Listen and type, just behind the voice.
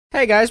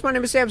Hey guys, my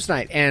name is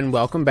Samsonite, and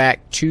welcome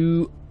back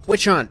to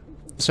Witch Hunt.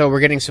 So we're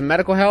getting some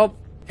medical help,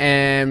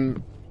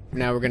 and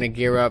now we're gonna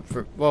gear up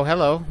for... Whoa,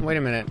 hello. Wait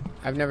a minute.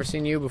 I've never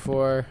seen you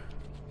before.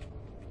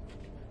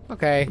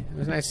 Okay, it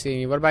was nice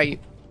seeing you. What about you?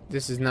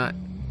 This is not...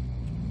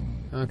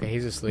 Okay,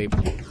 he's asleep.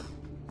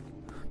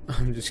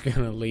 I'm just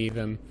gonna leave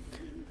him.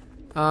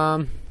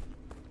 Gonna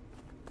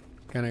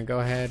go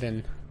ahead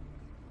and...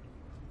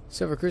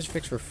 Silver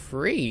Crucifix for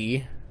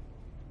free?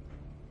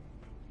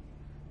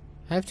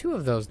 I have 2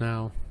 of those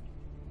now.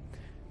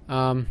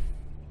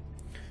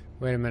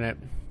 Wait a minute.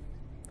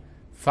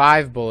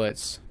 5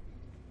 bullets.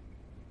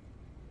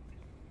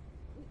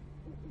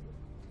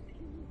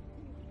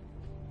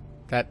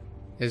 That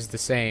is the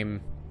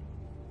same.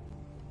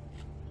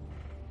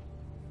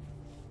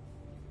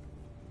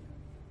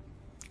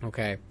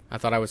 Okay, I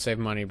thought I would save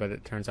money, but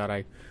it turns out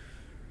I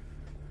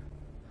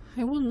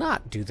will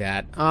not do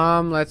that.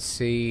 Let's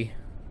see.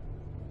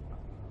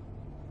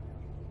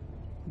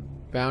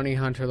 Bounty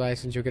Hunter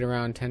license, you'll get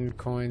around 10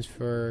 coins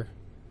for...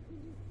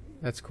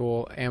 That's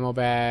cool. Ammo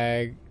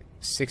bag,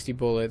 60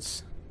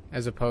 bullets,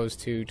 as opposed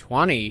to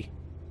 20.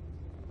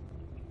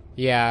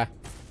 Yeah,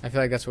 I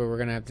feel like that's what we're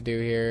gonna have to do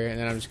here, and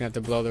then I'm just gonna have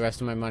to blow the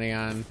rest of my money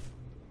on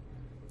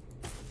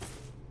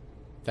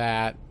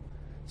that.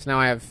 So now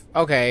I have...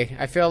 Okay,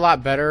 I feel a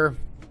lot better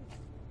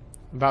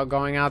about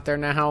going out there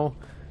now.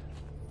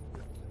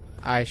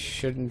 I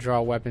shouldn't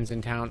draw weapons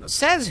in town.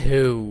 Says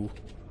who?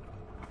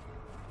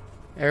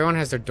 Everyone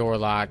has their door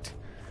locked.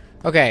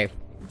 Okay,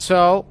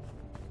 so...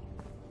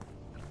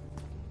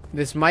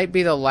 This might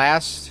be the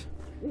last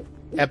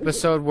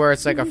episode where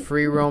it's like a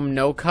free roam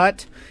no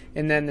cut,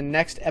 and then the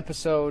next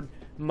episode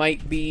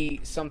might be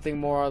something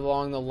more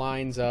along the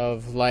lines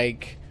of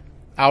like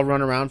I'll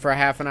run around for a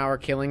half an hour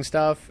killing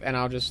stuff, and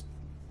I'll just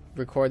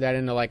record that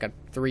into like a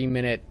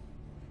 3-minute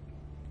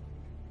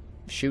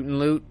shoot and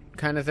loot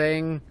kind of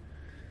thing.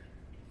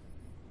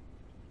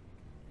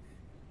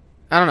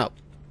 I don't know.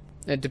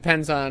 It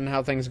depends on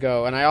how things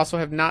go, and I also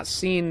have not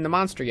seen the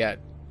monster yet.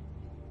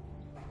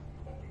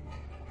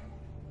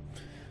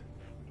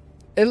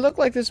 It looked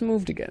like this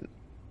moved again.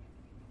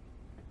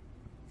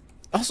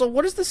 Also,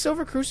 what does the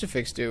Silver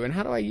Crucifix do, and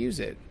how do I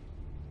use it?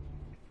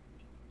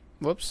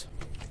 Whoops.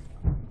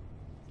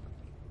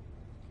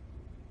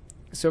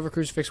 Silver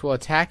Crucifix will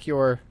attack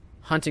your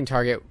hunting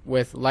target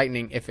with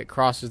lightning if it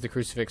crosses the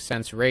Crucifix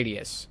sense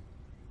radius.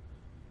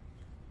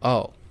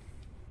 Oh.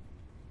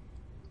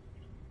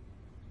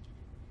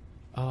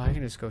 Oh, I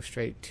can just go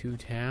straight to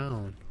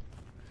town.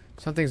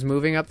 Something's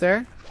moving up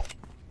there?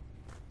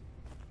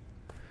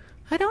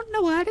 I don't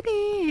know what it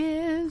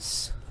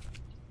is.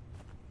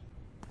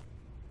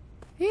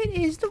 It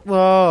is the...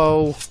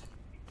 Whoa.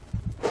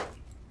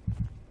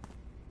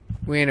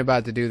 We ain't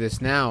about to do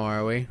this now,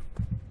 are we?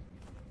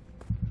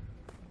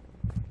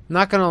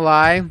 Not gonna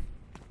lie.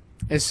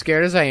 As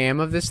scared as I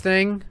am of this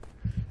thing,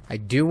 I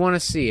do want to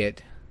see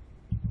it.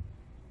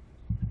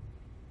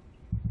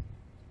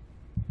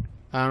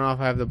 I don't know if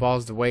I have the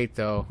balls to wait,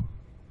 though.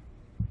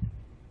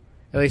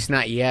 At least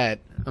not yet.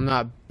 I'm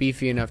not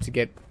beefy enough to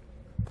get...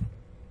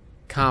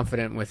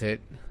 confident with it.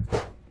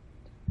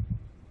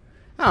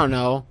 I don't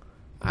know.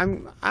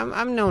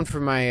 I'm known for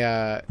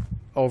my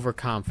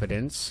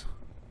overconfidence.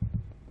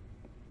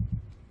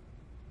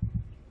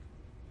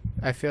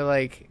 I feel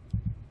like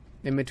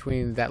in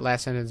between that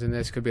last sentence and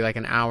this could be like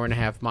an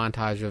hour-and-a-half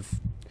montage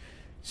of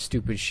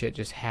stupid shit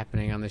just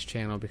happening on this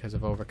channel because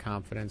of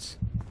overconfidence.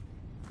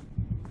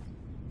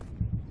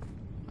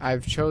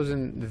 I've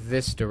chosen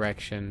this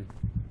direction.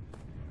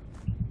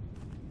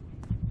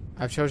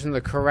 I've chosen the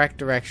correct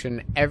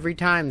direction every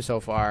time so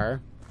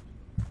far.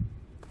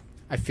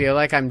 I feel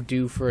like I'm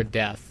due for a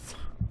death.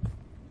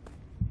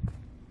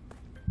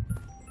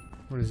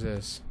 What is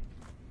this?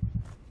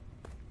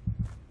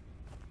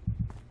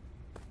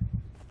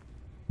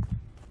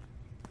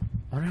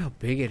 I wonder how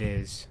big it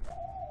is.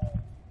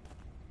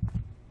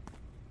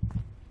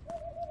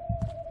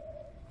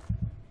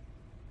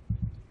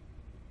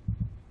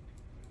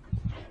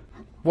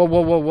 Whoa,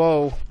 whoa, whoa,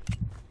 whoa.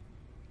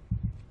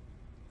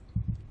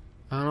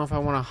 I don't know if I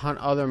want to hunt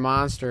other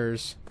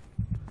monsters.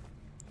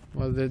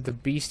 Well, the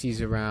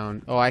beasties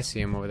around. Oh, I see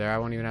him over there. I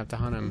won't even have to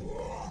hunt him.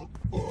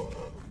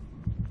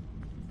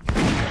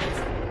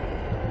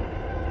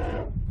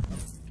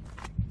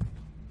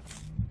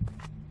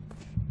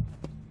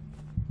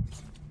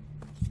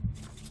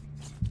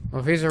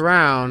 Well, if he's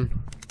around,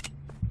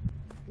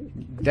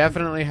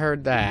 definitely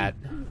heard that.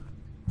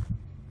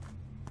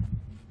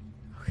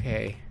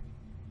 Okay.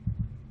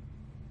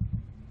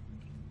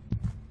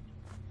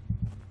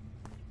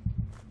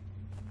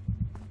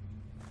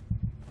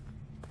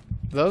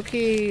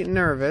 Low-key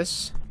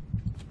nervous.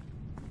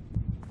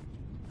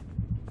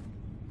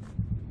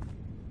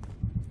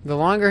 The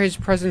longer his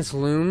presence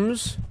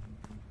looms,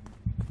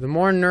 the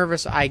more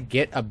nervous I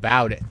get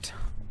about it.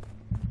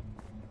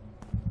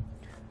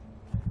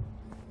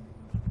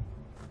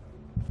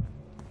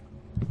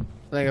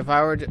 Like if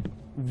I were to...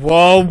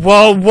 Whoa,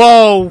 whoa,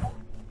 whoa!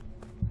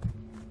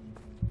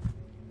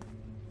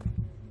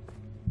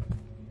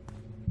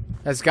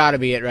 That's gotta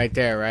be it right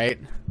there, right?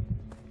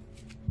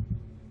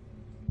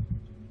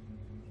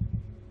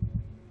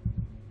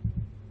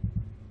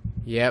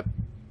 Yep.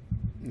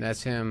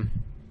 That's him.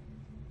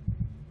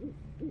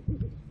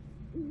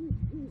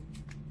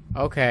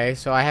 Okay,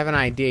 so I have an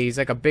idea. He's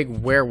like a big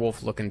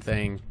werewolf looking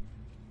thing.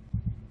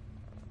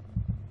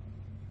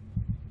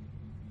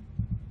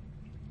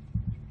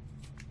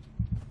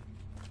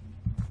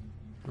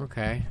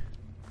 Okay.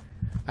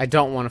 I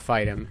don't want to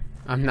fight him.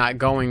 I'm not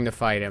going to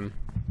fight him.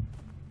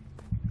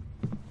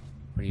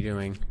 What are you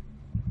doing?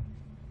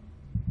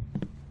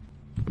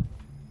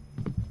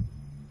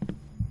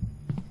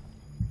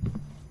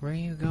 Where are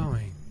you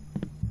going?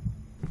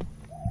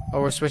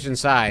 Oh, we're switching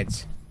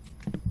sides.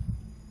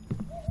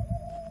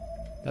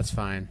 That's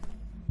fine.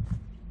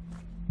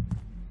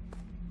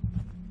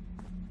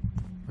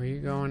 Where are you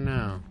going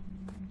now?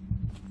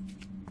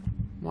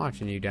 I'm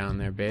watching you down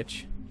there,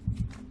 bitch.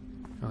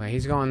 Okay,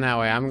 he's going that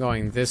way. I'm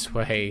going this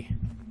way.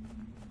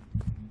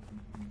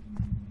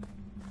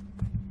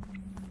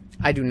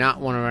 I do not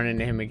want to run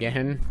into him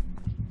again.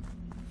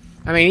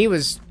 I mean, he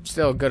was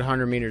still a good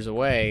 100 meters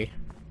away.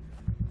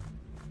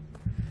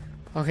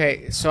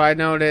 Okay, so I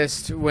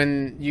noticed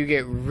when you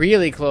get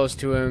really close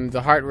to him,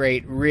 the heart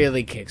rate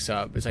really kicks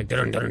up. It's like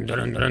dun dun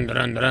dun dun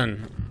dun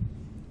dun.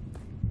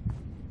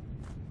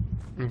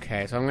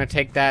 Okay, so I'm gonna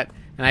take that,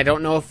 and I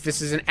don't know if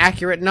this is an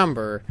accurate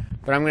number,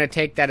 but I'm gonna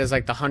take that as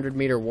like the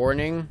 100-meter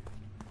warning,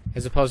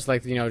 as opposed to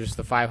like, you know, just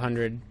the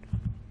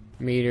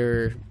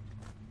 500-meter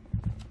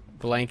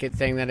blanket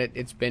thing that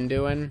it's been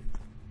doing.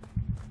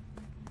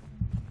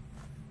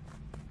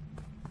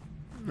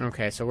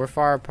 Okay, so we're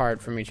far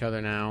apart from each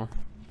other now.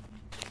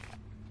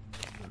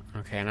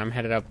 Okay, and I'm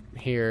headed up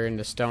here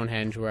into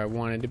Stonehenge where I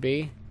wanted to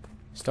be.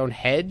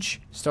 Stonehenge?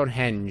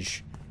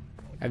 Stonehenge.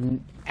 I've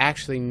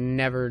actually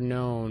never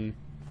known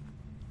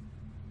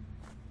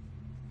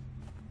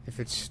if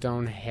it's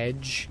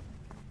Stonehenge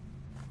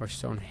or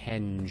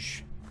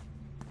Stonehenge.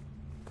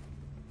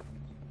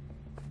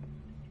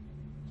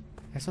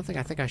 That's something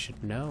I think I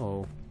should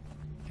know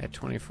at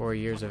 24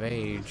 years of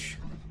age.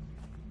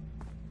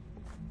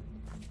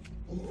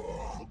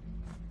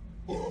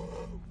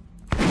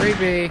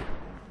 Creepy.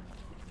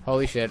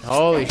 Holy shit.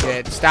 Holy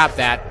shit. Stop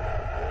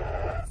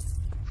that.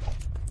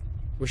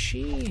 Was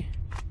she...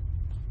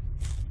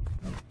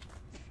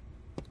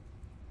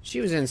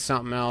 She was in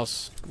something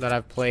else that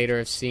I've played or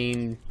have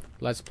seen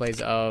Let's Plays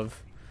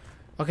of.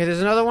 Okay,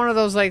 there's another one of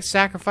those, like,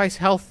 sacrifice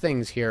health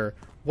things here.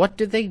 What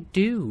did they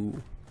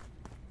do?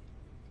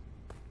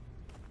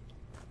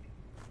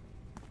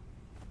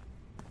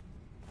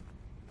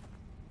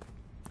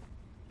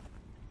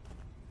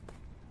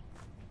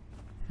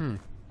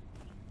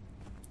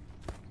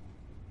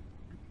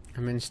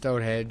 I'm in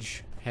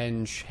Stonehenge.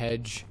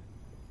 Hedge.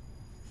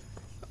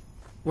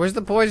 Where's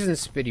the poison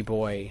spitty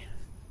boy?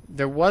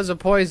 There was a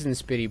poison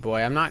spitty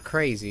boy. I'm not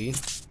crazy.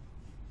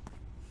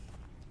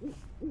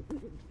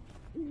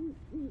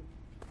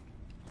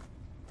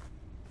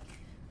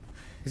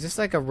 Is this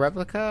like a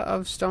replica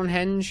of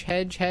Stonehenge?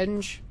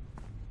 Henge?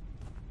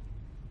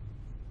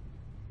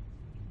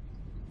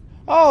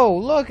 Oh,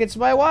 look, it's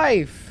my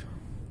wife.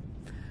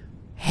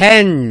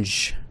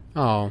 Henge.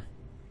 Oh.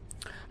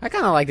 I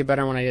kind of liked it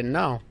better when I didn't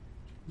know.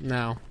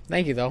 No.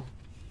 Thank you, though.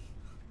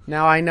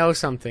 Now I know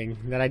something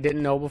that I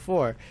didn't know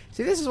before.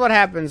 See, this is what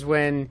happens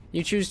when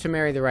you choose to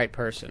marry the right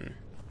person.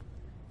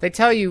 They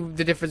tell you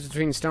the difference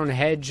between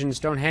Stonehenge and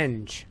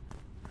Stonehenge.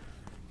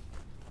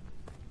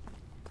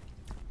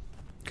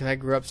 Because I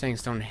grew up saying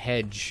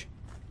Stonehenge.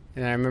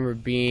 And I remember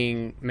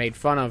being made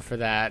fun of for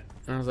that.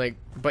 And I was like,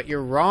 but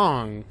you're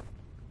wrong.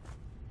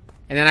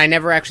 And then I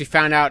never actually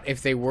found out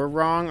if they were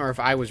wrong or if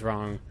I was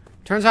wrong.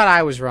 Turns out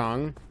I was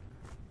wrong.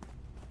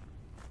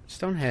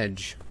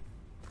 Stonehenge.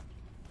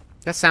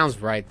 That sounds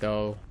right,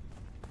 though.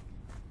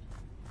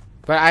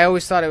 But I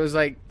always thought it was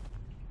like...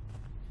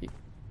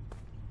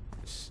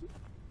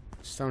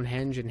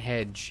 Stonehenge and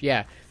hedge.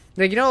 Yeah.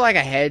 Like, you know, like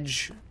a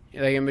hedge?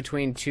 Like, in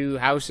between two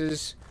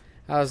houses?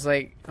 I was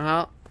like,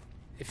 well,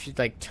 if you'd,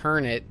 like,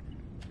 turn it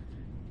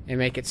and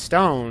make it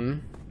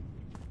stone...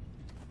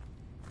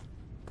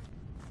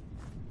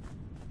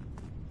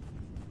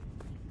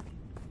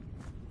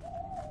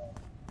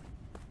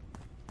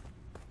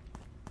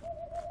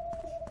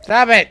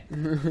 Stop it!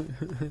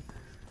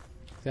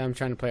 So I'm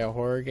trying to play a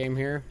horror game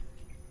here.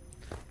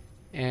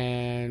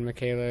 And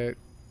Michaela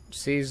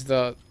sees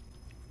the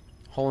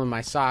hole in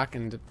my sock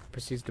and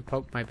proceeds to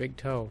poke my big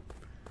toe.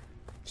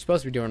 She's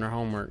supposed to be doing her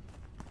homework.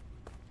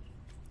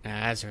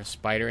 Is there a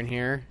spider in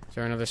here? Is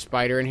there another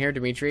spider in here,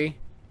 Dimitri?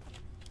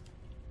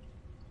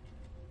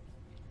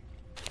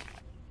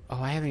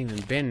 Oh, I haven't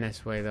even been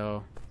this way,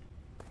 though.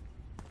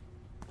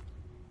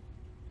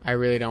 I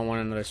really don't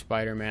want another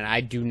spider, man.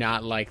 I do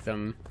not like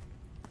them.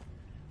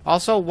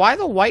 Also, why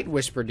the white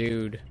whisper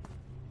dude?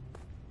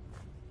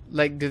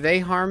 Like, do they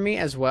harm me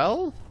as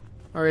well?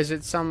 Or is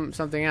it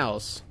something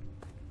else?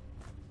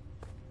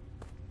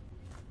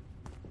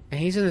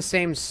 And he's in the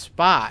same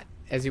spot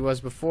as he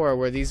was before,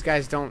 where these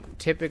guys don't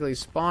typically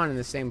spawn in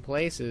the same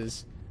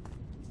places.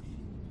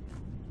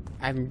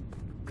 I think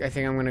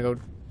I'm gonna go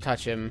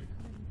touch him.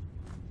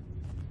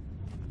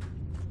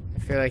 I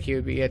feel like he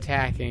would be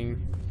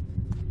attacking.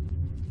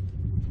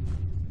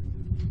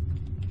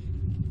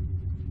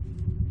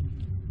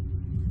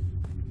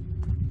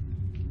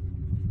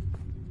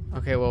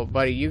 Okay, well,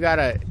 buddy, you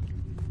gotta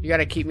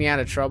keep me out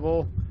of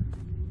trouble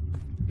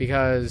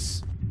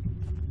because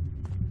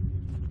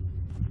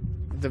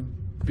the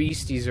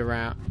beastie's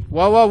around.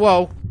 Whoa, whoa,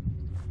 whoa!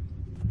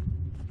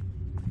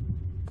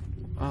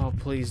 Oh,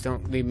 please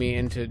don't lead me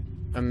into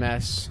a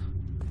mess.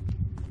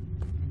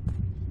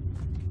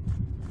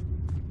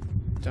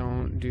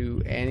 Don't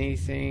do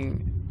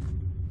anything.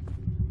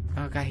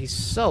 Oh god, he's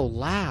so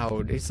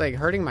loud. It's like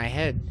hurting my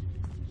head.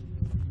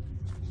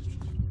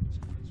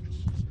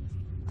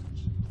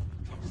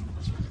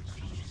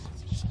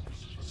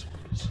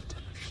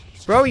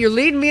 Bro, you're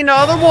leading me into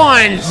other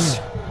ones!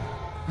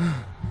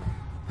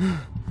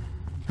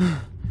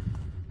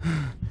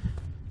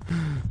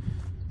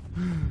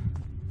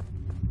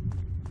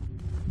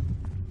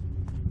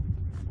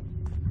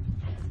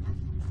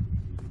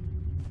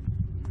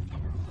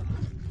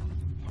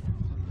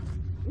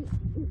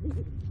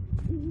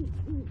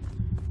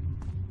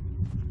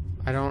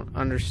 I don't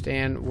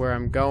understand where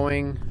I'm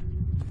going.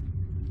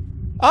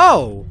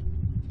 Oh!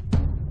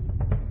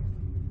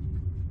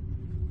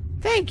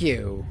 Thank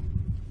you!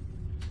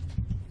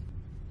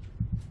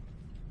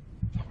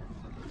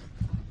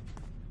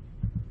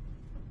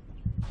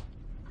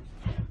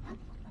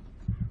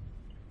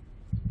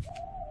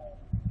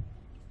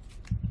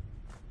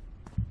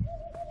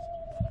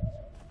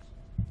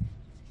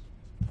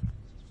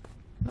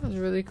 That was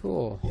really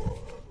cool.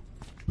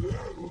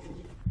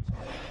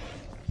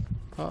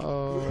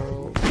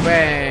 Uh-oh.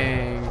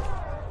 Bang!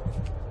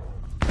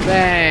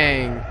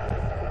 Bang!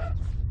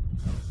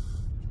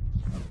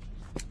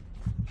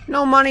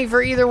 No money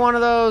for either one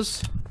of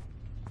those.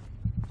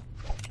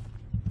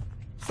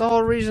 It's the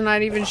whole reason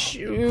I'd even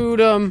shoot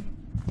him.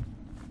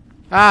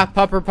 Ah,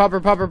 pupper,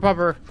 pupper, pupper,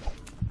 pupper.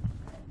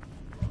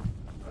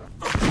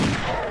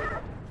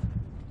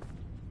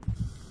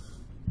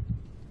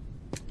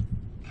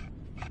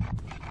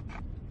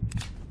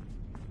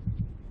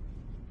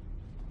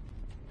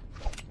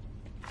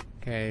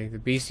 Okay, the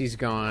beastie's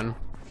gone.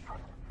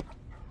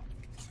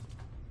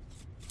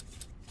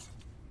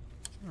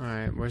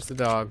 Alright, where's the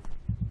dog?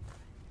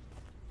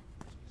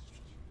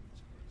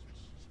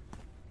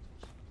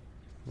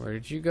 Where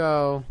did you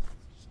go?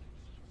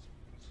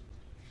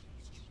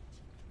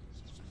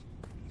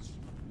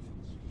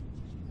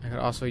 I could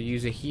also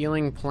use a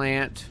healing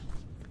plant,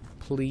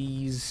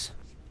 please.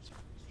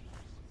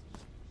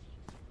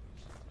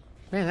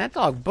 Man, that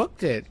dog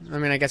booked it. I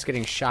mean, I guess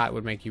getting shot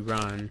would make you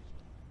run.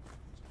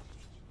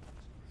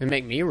 It'd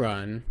make me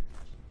run.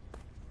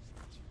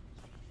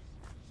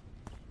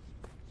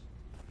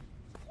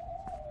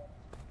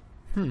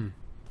 So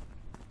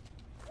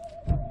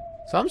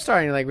I'm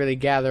starting to like really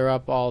gather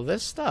up all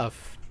this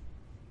stuff.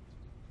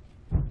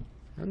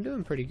 I'm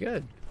doing pretty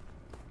good,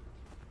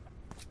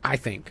 I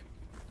think.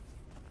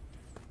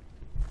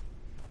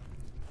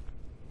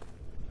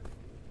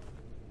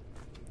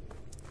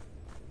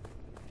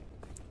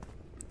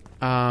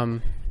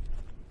 Hang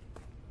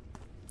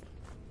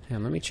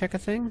on, let me check a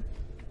thing.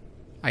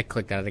 I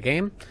clicked out of the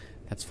game.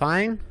 That's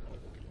fine.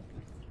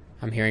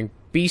 I'm hearing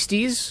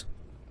beasties.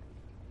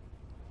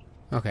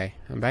 Okay,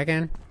 I'm back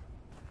in.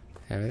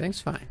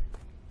 Everything's fine.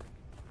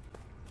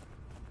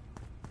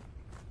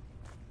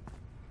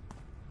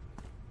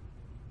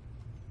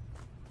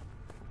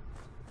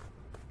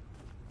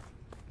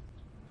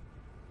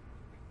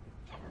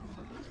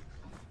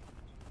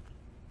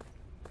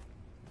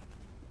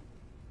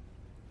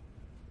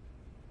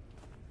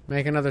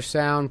 Make another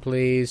sound,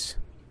 please.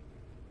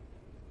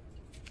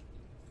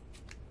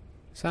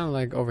 Sounded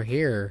like over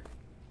here.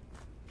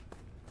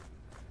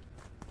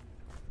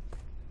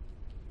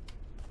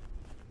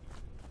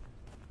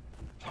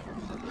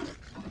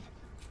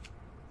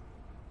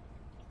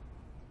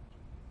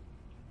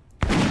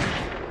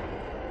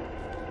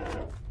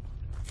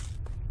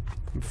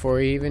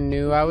 Before he even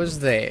knew I was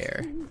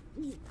there.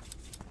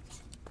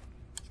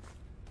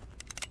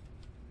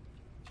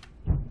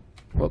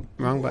 Whoop,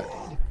 wrong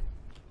button.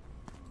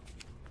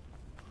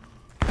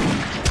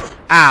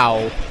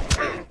 Ow.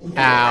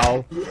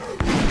 Ow.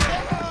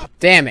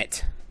 Damn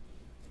it.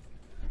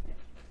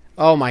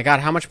 Oh my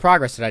god, how much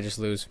progress did I just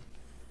lose?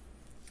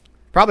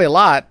 Probably a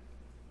lot.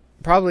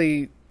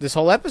 Probably this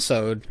whole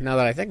episode, now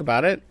that I think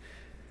about it.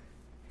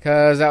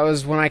 Because that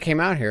was when I came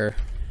out here.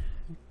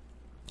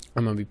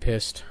 I'm gonna be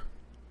pissed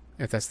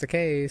if that's the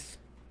case.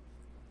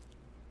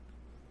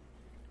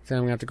 Then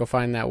I'm gonna have to go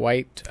find that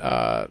white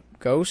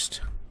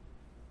ghost.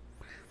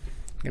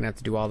 Gonna have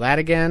to do all that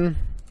again.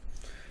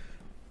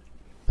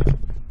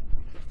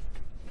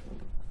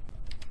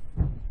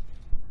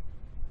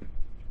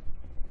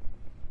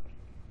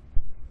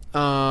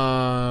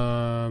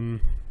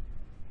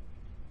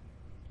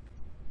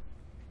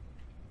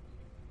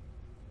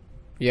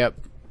 Yep.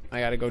 I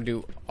gotta go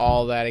do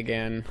all that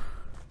again.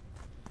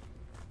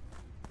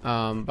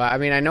 But I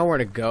mean, I know where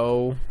to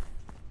go.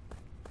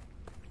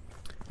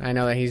 I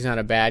know that he's not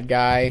a bad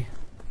guy.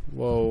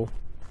 Whoa.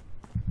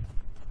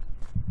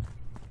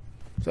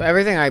 So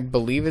everything I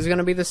believe is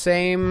gonna be the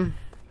same,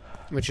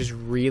 which is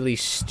really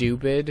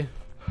stupid.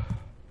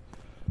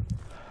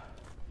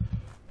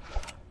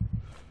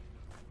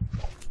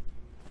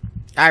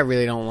 I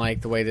really don't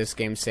like the way this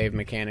game's save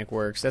mechanic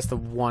works. That's the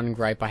one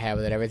gripe I have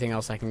with it. Everything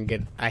else I can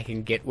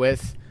get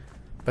with,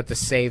 but the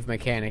save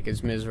mechanic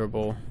is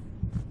miserable.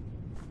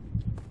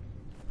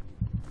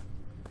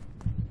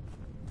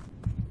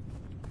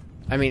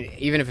 I mean,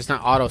 even if it's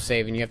not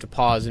auto-save and you have to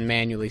pause and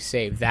manually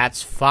save,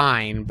 that's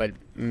fine, but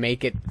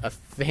make it a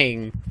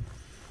thing,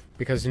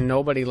 because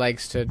nobody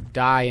likes to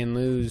die and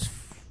lose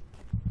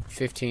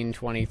 15,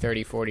 20,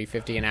 30, 40,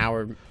 50 an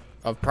hour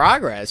of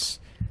progress.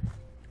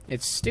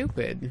 It's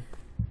stupid.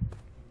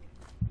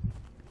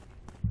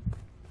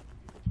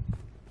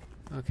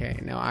 Okay,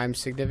 now I'm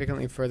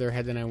significantly further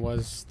ahead than I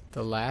was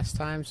the last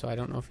time, so I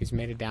don't know if he's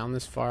made it down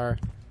this far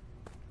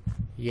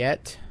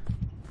yet.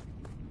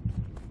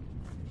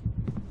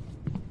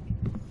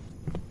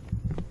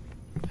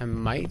 I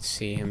might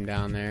see him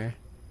down there.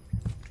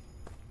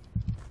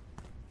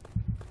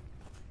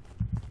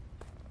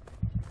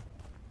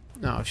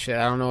 Oh shit,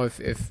 I don't know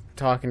if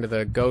talking to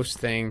the ghost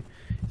thing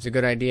is a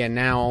good idea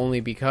now,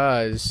 only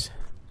because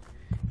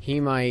I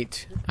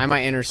might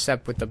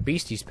intercept with the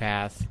beastie's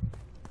path.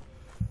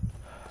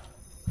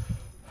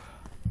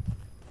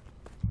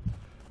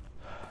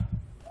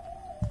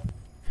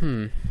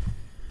 I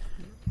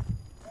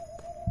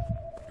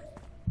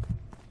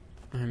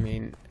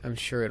mean, I'm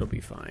sure it'll be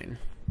fine.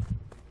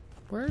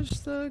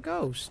 Where's the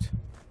ghost?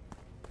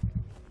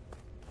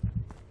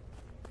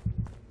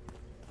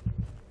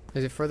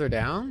 Is it further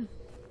down?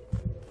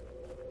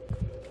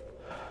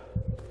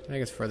 I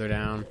think it's further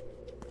down.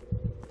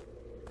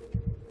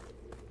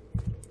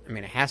 I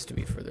mean, it has to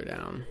be further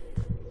down.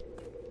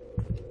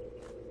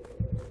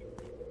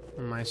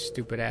 My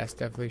stupid ass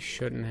definitely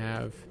shouldn't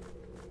have.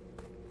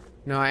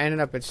 No, I ended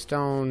up at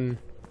Stone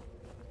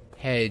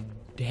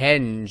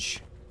Henge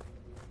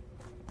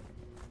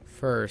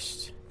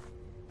first.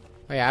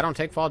 Oh yeah, I don't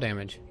take fall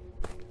damage.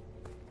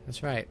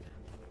 That's right.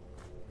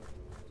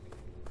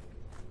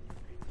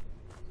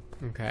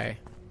 Okay.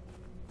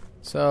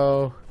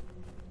 So,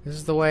 this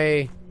is the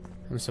way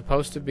I'm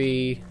supposed to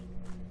be,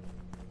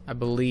 I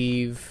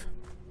believe.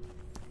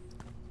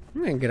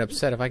 I'm gonna get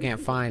upset if I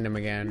can't find him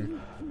again.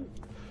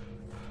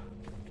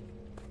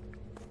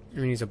 I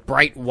mean, he's a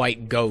bright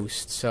white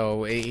ghost,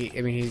 so, I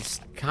mean,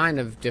 he's kind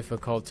of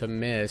difficult to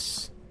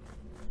miss.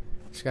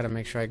 Just gotta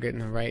make sure I get in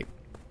the right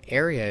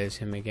area as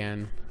him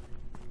again.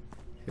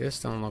 This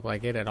don't look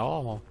like it at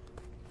all.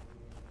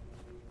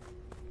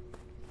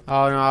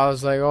 Oh no, I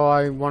was like, oh,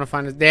 I want to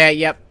find it. Yeah,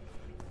 yep.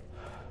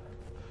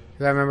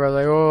 Cause I remember I was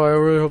like, oh, I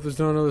really hope there's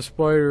not another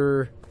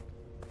spider.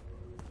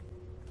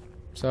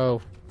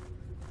 So,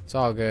 it's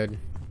all good.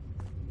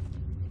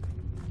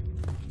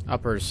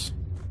 Uppers.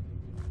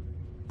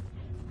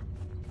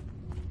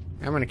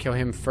 I'm gonna kill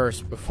him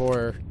first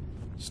before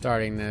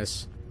starting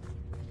this.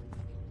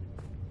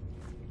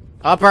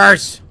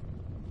 Uppers!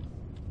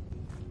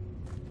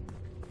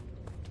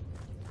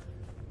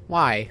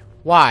 Why?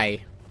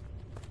 Why?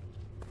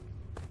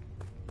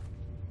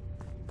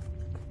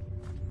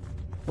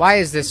 Why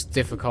is this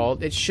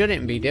difficult? It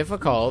shouldn't be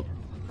difficult.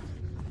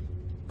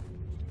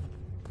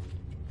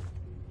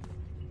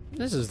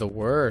 This is the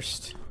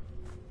worst.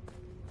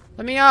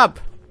 Let me up!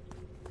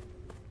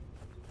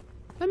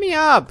 Let me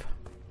up!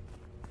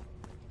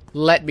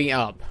 Let me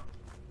up.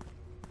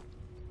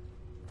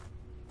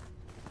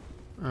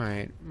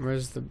 Alright,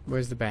 where's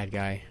the bad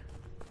guy?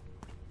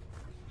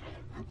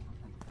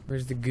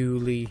 Where's the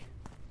ghoulie?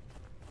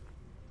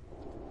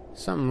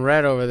 Something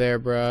red over there,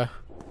 bruh.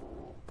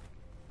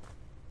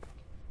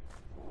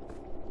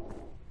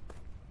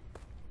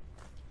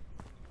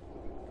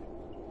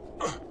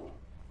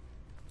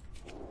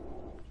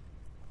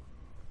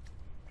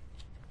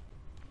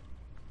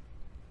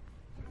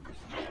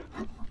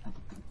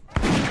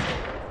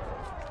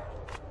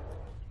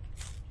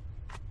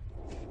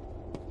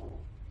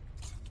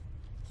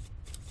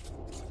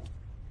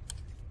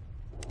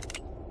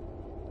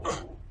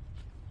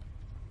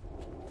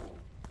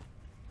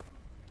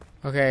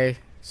 Okay,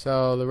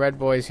 so the red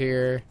boy's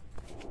here.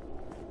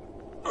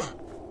 I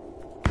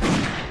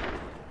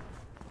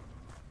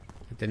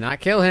did not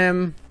kill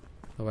him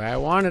the way I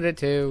wanted it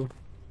to.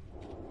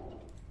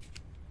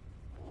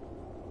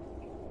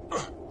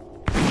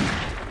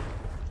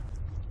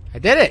 I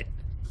did it!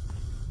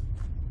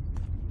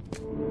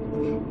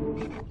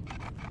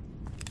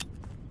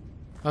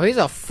 Oh, he's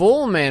a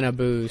full mana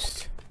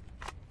boost.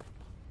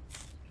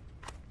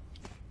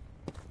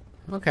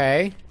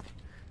 Okay.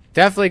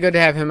 Definitely good to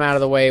have him out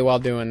of the way while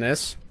doing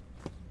this.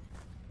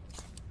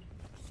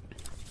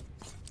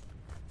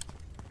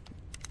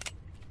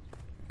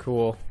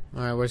 Cool.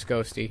 Alright, where's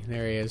Ghosty?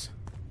 There he is.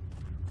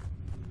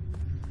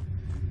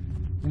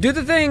 Do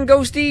the thing,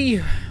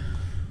 Ghosty!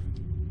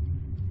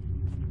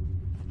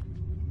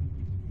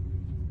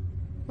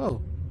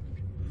 Oh.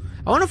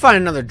 I want to find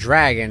another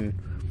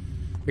dragon,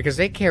 because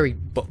they carry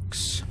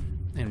books.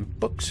 And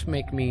books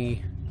make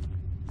me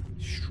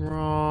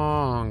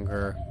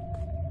stronger.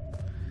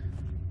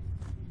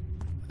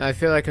 I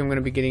feel like I'm going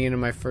to be getting into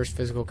my first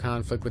physical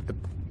conflict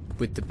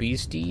with the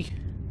beastie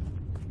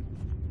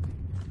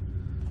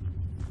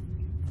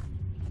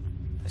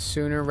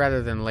sooner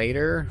rather than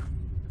later.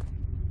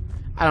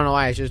 I don't know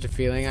why, it's just a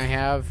feeling I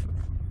have.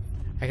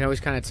 I can always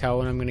kind of tell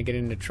when I'm going to get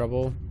into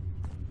trouble.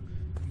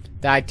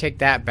 I take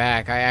that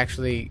back. I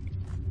actually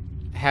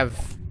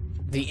have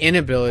the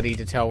inability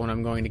to tell when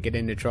I'm going to get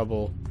into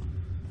trouble.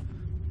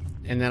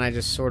 And then I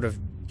just sort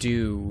of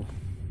do.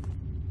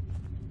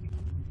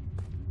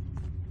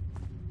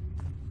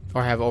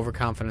 Or have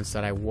overconfidence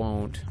that I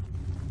won't.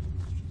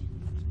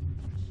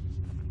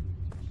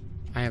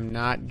 I am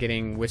not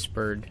getting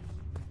whispered.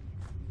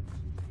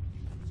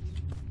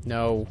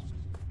 No.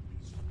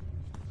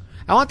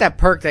 I want that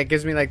perk that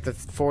gives me like the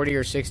 40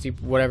 or 60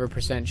 whatever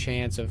 %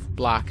 chance of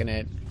blocking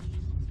it.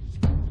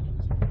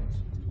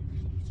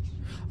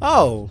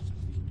 Oh!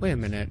 Wait a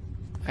minute.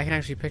 I can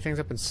actually pick things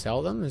up and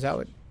sell them? Is that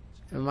what...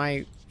 Am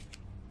I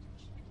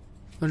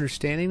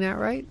understanding that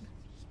right?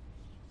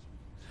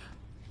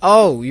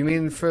 Oh, you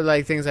mean for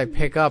like things I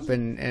pick up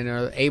and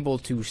are able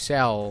to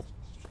sell.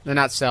 No,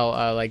 not sell,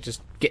 like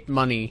just get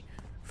money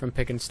from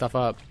picking stuff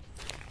up.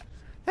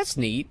 That's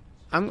neat.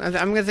 I'm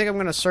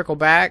gonna circle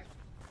back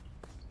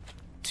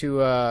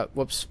to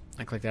whoops,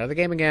 I clicked out of the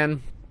game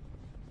again.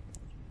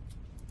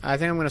 I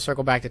think I'm gonna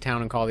circle back to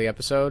town and call the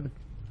episode.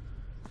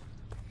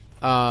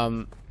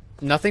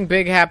 Nothing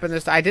big happened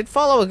this time. I did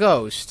follow a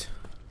ghost.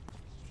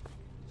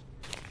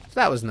 So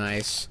that was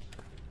nice.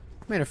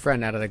 Made a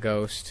friend out of the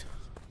ghost.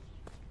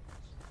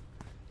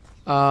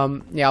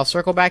 Yeah, I'll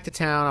circle back to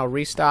town. I'll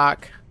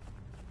restock.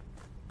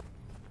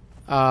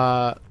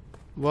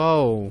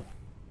 Whoa.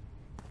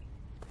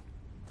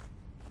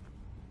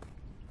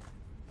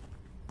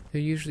 They're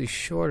usually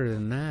shorter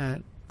than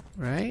that,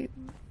 right?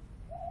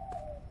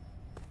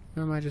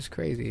 Or am I just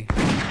crazy?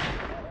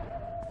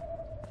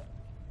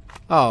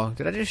 Oh,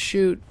 did I just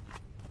shoot?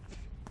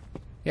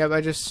 Yep,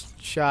 I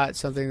just shot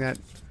something that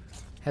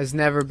has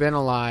never been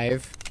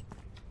alive.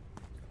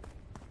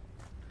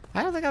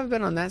 I don't think I've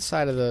been on that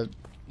side of the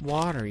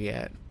water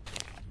yet.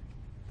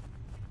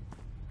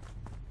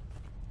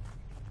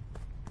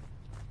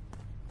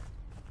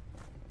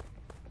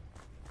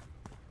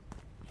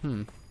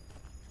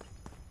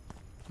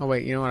 Oh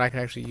wait, you know what? I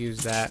could actually use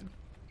that.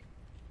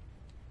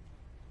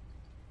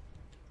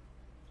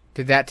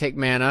 Did that take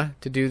mana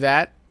to do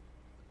that?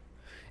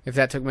 If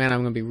that took mana,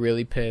 I'm going to be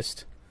really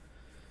pissed.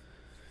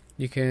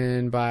 You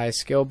can buy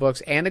skill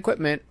books and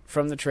equipment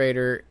from the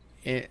trader.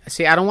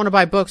 See, I don't want to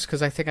buy books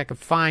because I think I could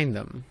find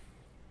them.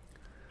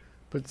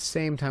 But at the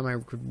same time, I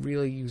could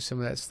really use some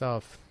of that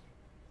stuff.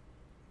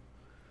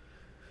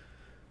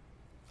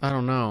 I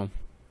don't know.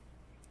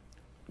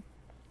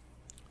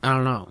 I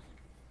don't know.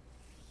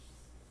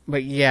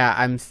 But yeah,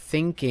 I'm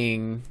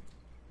thinking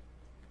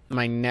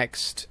my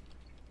next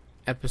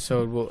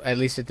episode will, at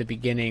least at the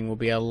beginning, will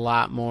be a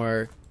lot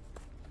more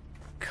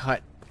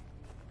cut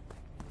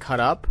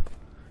up.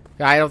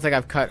 I don't think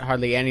I've cut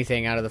hardly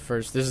anything out of the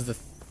first. This is the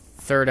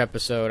third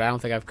episode. I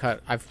don't think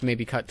I've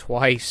maybe cut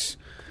twice.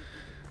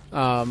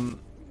 I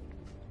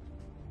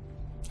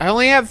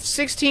only have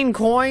 16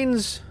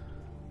 coins.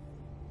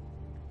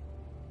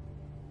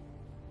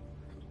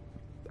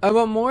 I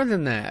want more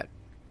than that.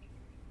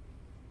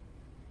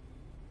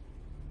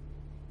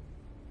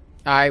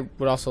 I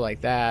would also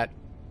like that.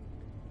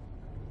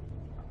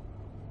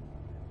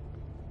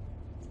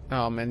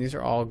 Oh man, these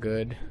are all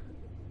good.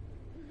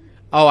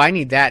 Oh, I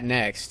need that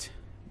next.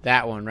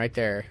 That one right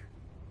there.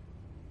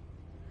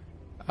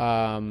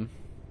 Also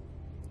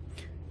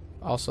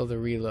the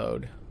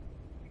reload.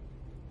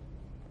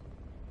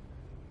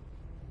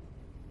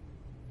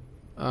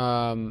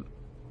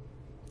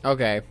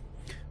 Okay.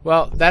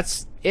 Well,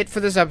 that's it for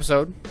this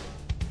episode.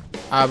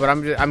 But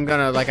I'm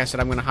gonna, like I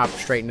said, I'm gonna hop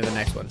straight into the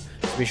next one.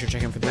 So be sure to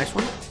check in for the next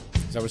one.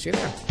 So I will see you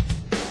there.